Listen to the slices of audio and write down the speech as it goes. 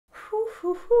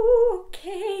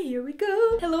Okay, here we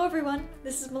go. Hello everyone,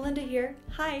 this is Malinda here.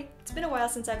 Hi. It's been a while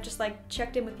since I've just like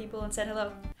checked in with people and said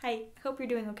hello. Hi, hope you're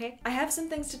doing okay. I have some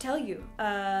things to tell you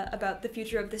about the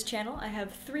future of this channel. I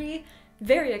have 3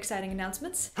 very exciting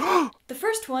announcements. The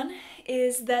first one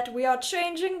is that we are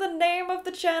changing the name of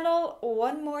the channel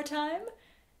one more time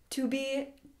to be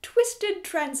Twisted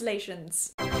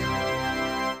Translations.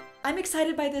 I'm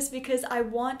excited by this because I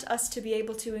want us to be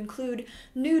able to include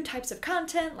new types of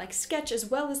content like sketch as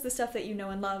well as the stuff that you know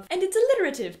and love. And it's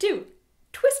alliterative too.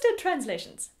 Twisted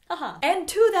Translations. Haha. And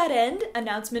to that end,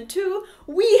 announcement 2,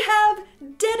 we have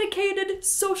dedicated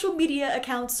social media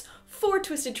accounts for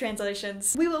Twisted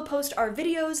Translations. We will post our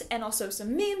videos and also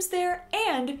some memes there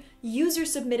and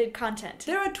user-submitted content.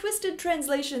 There are Twisted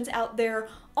Translations out there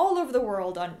all over the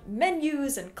world on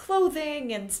menus and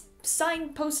clothing and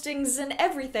sign postings and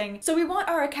everything. So we want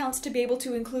our accounts to be able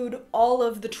to include all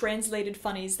of the translated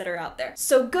funnies that are out there.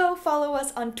 So go follow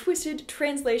us on Twisted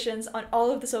Translations on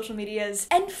all of the social medias.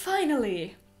 And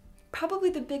finally, probably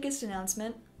the biggest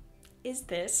announcement is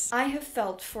this. I have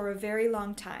felt for a very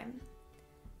long time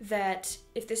that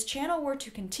if this channel were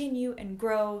to continue and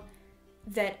grow,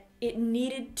 that it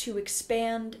needed to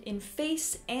expand in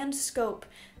face and scope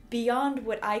beyond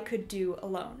what I could do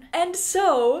alone. And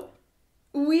so,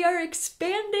 we are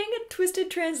expanding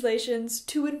Twisted Translations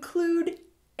to include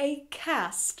a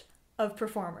cast of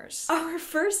performers. Our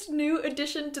first new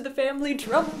addition to the family,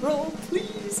 drum roll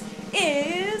please,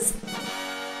 is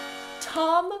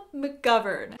Tom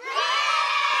McGovern.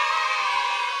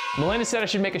 Malinda said I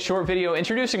should make a short video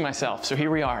introducing myself, so here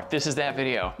we are. This is that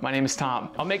video. My name is Tom.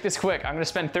 I'll make this quick. I'm gonna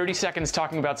spend 30 seconds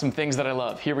talking about some things that I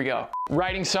love. Here we go.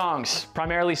 Writing songs,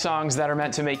 primarily songs that are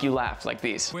meant to make you laugh, like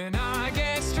these. When I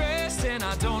get stressed and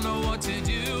I don't know what to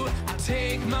do, I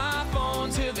take my phone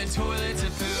to the toilet to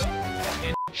poo.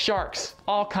 Sharks,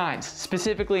 all kinds,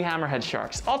 specifically hammerhead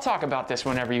sharks. I'll talk about this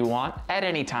whenever you want, at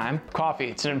any time. Coffee,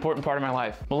 it's an important part of my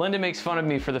life. Malinda makes fun of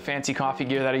me for the fancy coffee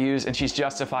gear that I use, and she's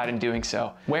justified in doing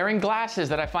so. Wearing glasses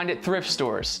that I find at thrift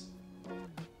stores.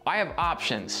 I have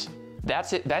options.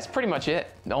 That's it, that's pretty much it.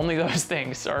 Only those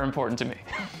things are important to me.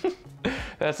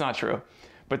 That's not true.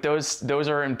 But those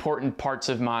are important parts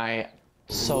of my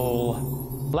soul.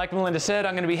 Like Malinda said,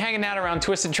 I'm gonna be hanging out around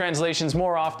Twisted Translations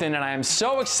more often, and I am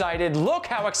so excited. Look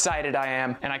how excited I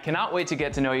am, and I cannot wait to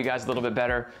get to know you guys a little bit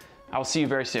better. I will see you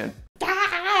very soon.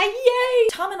 Yay!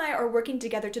 Tom and I are working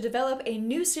together to develop a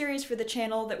new series for the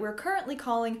channel that we're currently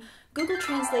calling Google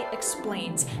Translate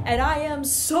Explains, and I am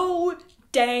so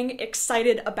dang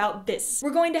excited about this.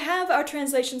 We're going to have our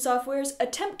translation softwares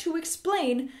attempt to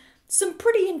explain some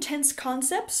pretty intense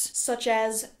concepts, such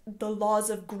as the laws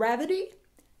of gravity,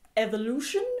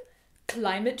 evolution,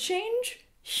 climate change,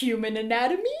 human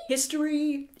anatomy,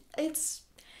 history.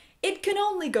 It can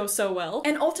only go so well.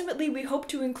 And ultimately, we hope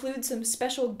to include some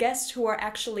special guests who are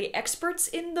actually experts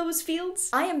in those fields.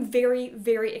 I am very,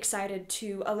 very excited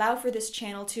to allow for this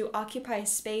channel to occupy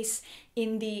space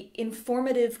in the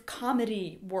informative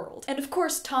comedy world. And of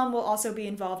course, Tom will also be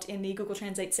involved in the Google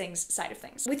Translate Sings side of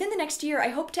things. Within the next year, I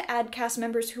hope to add cast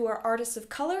members who are artists of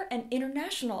color and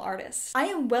international artists. I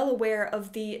am well aware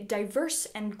of the diverse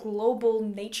and global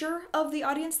nature of the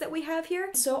audience that we have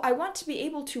here, so I want to be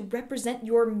able to represent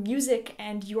your music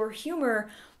and your humor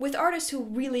with artists who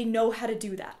really know how to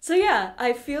do that. So yeah,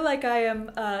 I feel like I am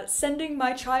sending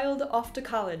my child off to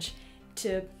college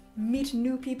to meet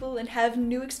new people and have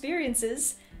new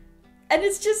experiences, and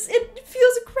it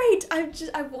feels great.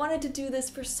 I wanted to do this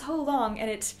for so long, and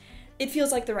it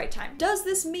feels like the right time. Does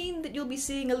this mean that you'll be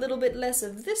seeing a little bit less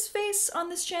of this face on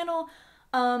this channel?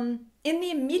 In the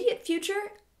immediate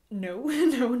future, no,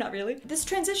 no, not really. This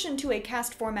transition to a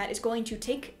cast format is going to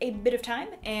take a bit of time,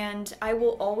 and I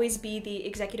will always be the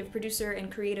executive producer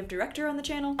and creative director on the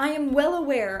channel. I am well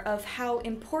aware of how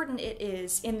important it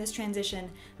is in this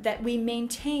transition that we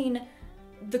maintain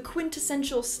the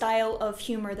quintessential style of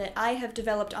humor that I have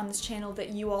developed on this channel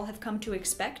that you all have come to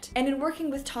expect. And in working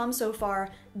with Tom so far,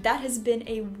 that has been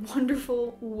a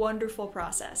wonderful, wonderful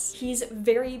process. He's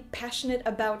very passionate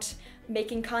about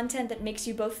making content that makes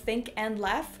you both think and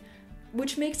laugh,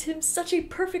 which makes him such a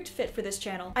perfect fit for this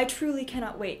channel. I truly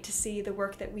cannot wait to see the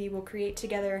work that we will create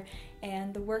together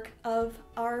and the work of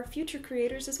our future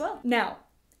creators as well. Now,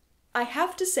 I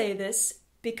have to say this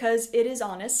because it is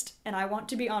honest, and I want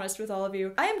to be honest with all of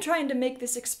you. I am trying to make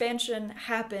this expansion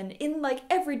happen in like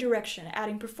every direction,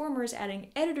 adding performers,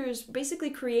 adding editors, basically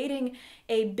creating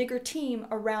a bigger team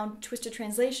around Twisted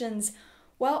Translations,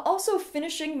 while also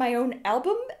finishing my own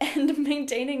album and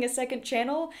maintaining a second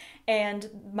channel and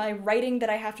my writing that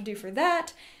I have to do for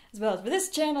that, as well as for this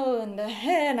channel,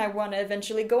 and I want to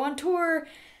eventually go on tour.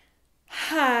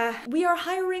 We are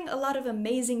hiring a lot of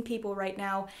amazing people right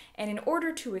now, and in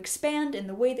order to expand in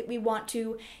the way that we want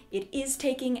to, it is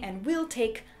taking and will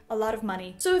take a lot of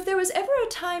money. So if there was ever a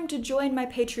time to join my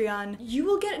Patreon, you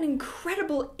will get an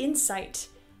incredible insight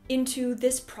into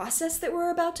this process that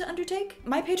we're about to undertake.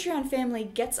 My Patreon family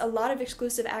gets a lot of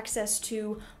exclusive access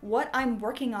to what I'm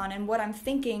working on and what I'm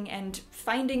thinking and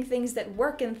finding things that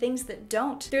work and things that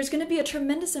don't. There's gonna be a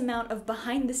tremendous amount of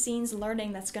behind the scenes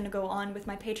learning that's gonna go on with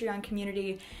my Patreon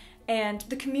community, and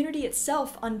the community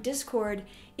itself on Discord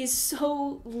is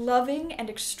so loving and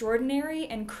extraordinary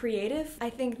and creative. I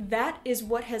think that is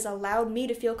what has allowed me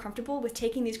to feel comfortable with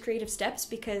taking these creative steps,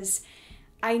 because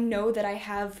I know that I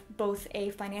have both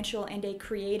a financial and a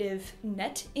creative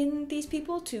net in these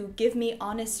people to give me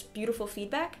honest, beautiful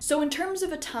feedback. So in terms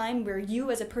of a time where you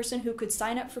as a person who could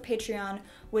sign up for Patreon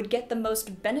would get the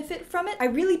most benefit from it, I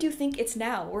really do think it's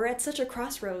now. We're at such a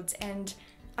crossroads, and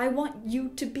I want you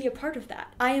to be a part of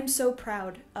that. I am so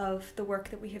proud of the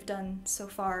work that we have done so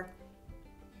far,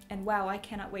 and wow, I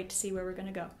cannot wait to see where we're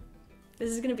gonna go. This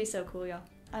is gonna be so cool, y'all.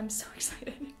 I'm so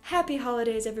excited. Happy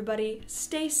holidays, everybody.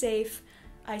 Stay safe.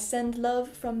 I send love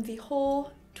from the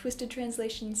whole Twisted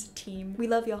Translations team. We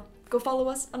love y'all. Go follow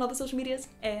us on all the social medias,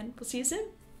 and we'll see you soon.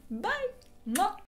 Bye! Mwah.